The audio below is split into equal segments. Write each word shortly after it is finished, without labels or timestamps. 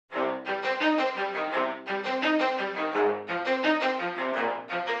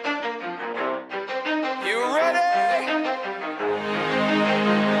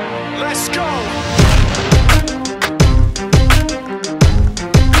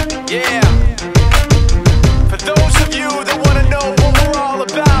Yeah. For those of you that wanna know what we're all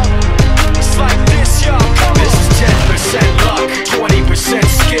about, it's like this, y'all. This is 10% luck, 20%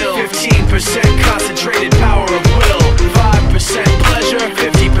 skill, 15% concentrated power of will, 5% pleasure,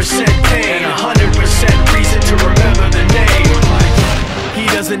 50% pain, 100% reason to remember the name. He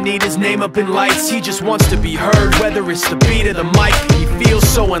doesn't need his name up in lights, he just wants to be heard, whether it's the beat of the mic. He feels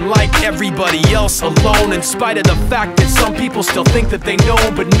so unlike everybody else, alone, in spite of the fact that some people still think that they know.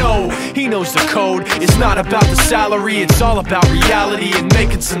 But no, he knows the code. It's not about the salary, it's all about reality and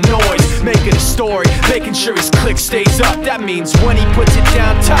making some noise, making a story, making sure his click stays up. That means when he puts it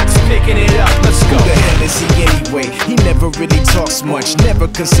down, Tox picking it up. Let's go. Who the hell is he anyway? He never really talks much, never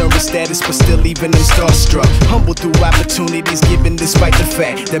concerned with status, but still leaving him starstruck. Humble through opportunities given despite the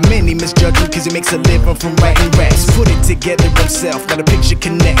fact that many misjudge him cause he makes a living from writing raps. Put it together himself, now the picture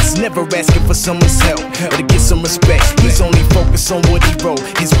connects, never asking for someone's help or to get some respect. He's only focused on what he wrote,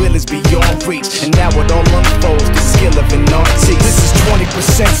 his will is beyond reach, and now it all unfolds, the skill of an artist. This is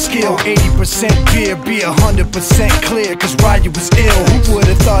 20% skill, 80% fear, be 100% clear, cause Ryu was ill. Who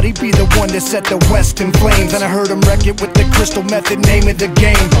would've thought he'd be the one that set the West in flames? And I heard him wreck it with the crystal method, name of the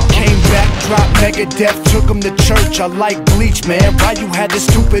game. Came back, dropped Megadeth, took him to church. I like Bleach, man. Ryu had the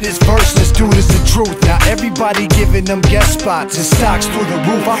stupidest verse, this dude is the truth. Now everybody giving them guest spots and stocks through the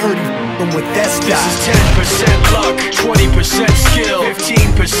roof. I heard he f***ing with that stock. This is 10% luck, 20% skill,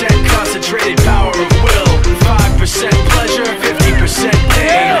 15% concentrated power of will, 5% pleasure, 50%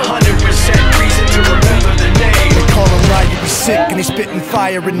 pain, 100% reason to remember the name. They call him Ryu, he's sick and he's spitting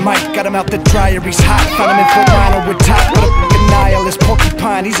fire and Mike got him out the dryer, he's hot. Found him in Toronto with top with a f***ing nihilist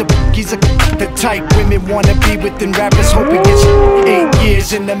porcupine. He's the type women wanna be within rappers, hope he gets 8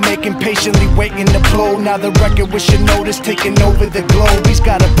 years in the making, patiently waiting to blow. Now the record with your notice taking over the globe. He's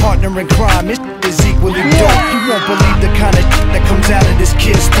got a partner in crime, his is equally dope. You won't believe the kind of that comes out of this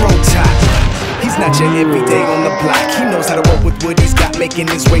kid's throat. He's not your everyday on the block. He knows how to work with what he's got, making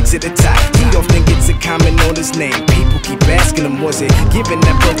his way to the top. He often gets a comment on his name. People keep asking him, was it given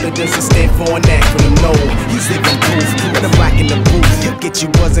that birth that doesn't stand for an acronym? No, he's living proof. When I'm rocking the booth, he'll get you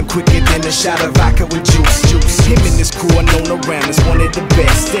buzzing quicker than a shot of vodka with juice. Him and his crew are known around as one of the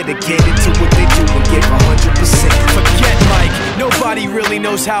best, dedicated to what they do and give 100%. Forget Mike, nobody really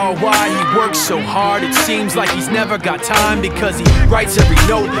knows how or why he works so hard. It seems like he's never got time because he writes every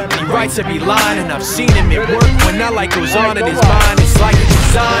note, he writes every line. And I've seen him at work when that light goes on in his mind. It's like a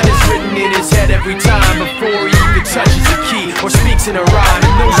design is written in his head every time before he even touches a key or speaks in a rhyme.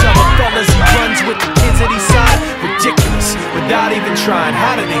 And those other fellas he runs with, the kids that he signed, ridiculous, without even trying.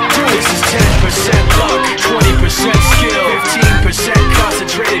 How do they do it? This is 10% luck, 20% skill, 15%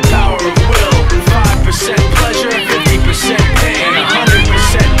 concentrated power of will, 5% pleasure, 50% pain, 100%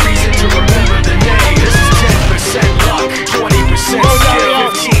 reason to remember the name. This is 10% luck, 20%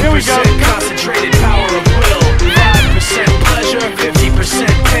 skill, 15% concentrated power of will, 5% pleasure, 50%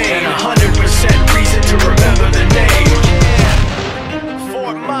 pain, 100% reason to remember the name. Yeah.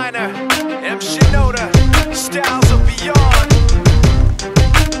 Fort Minor, M. Shinoda, styles of beyond.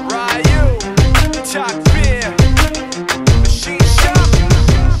 Ryu, Talk Beer, Machine Shop.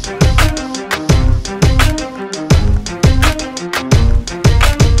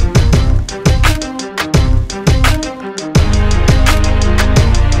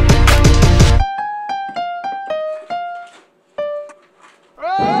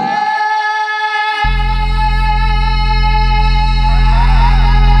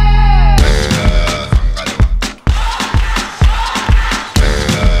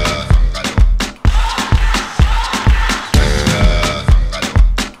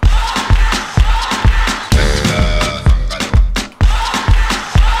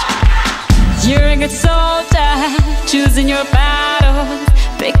 Choosing your battles,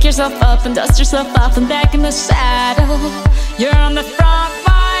 pick yourself up and dust yourself off and back in the saddle. You're on the front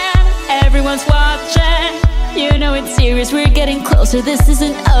line, everyone's watching. You know it's serious, we're getting closer, this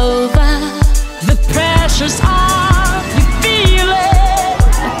isn't over. The pressure's on, you feel it,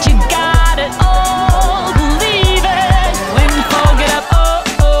 but you got it all, believe it. When you fall, get up, oh,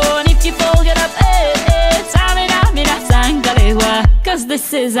 oh, and if you fall, get up, eh, eh. Tamina, mina, sangalewa, cause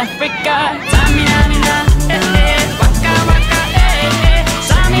this is Africa. Tamina, mina, eh, eh.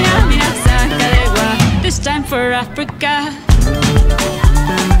 This time for Africa.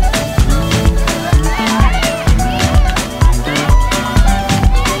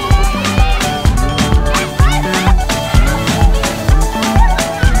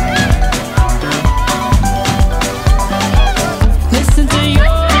 Listen to your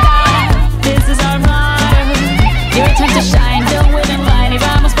life, this is our motto. Your time to shine, don't wait in line, y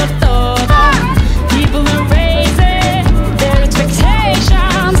vamos por todo. People are raising their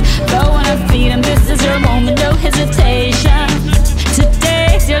expectations.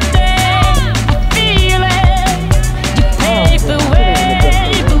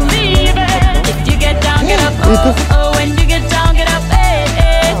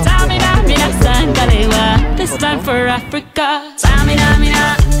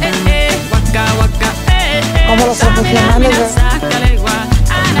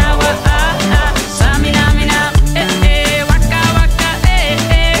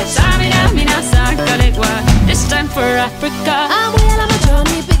 Africa.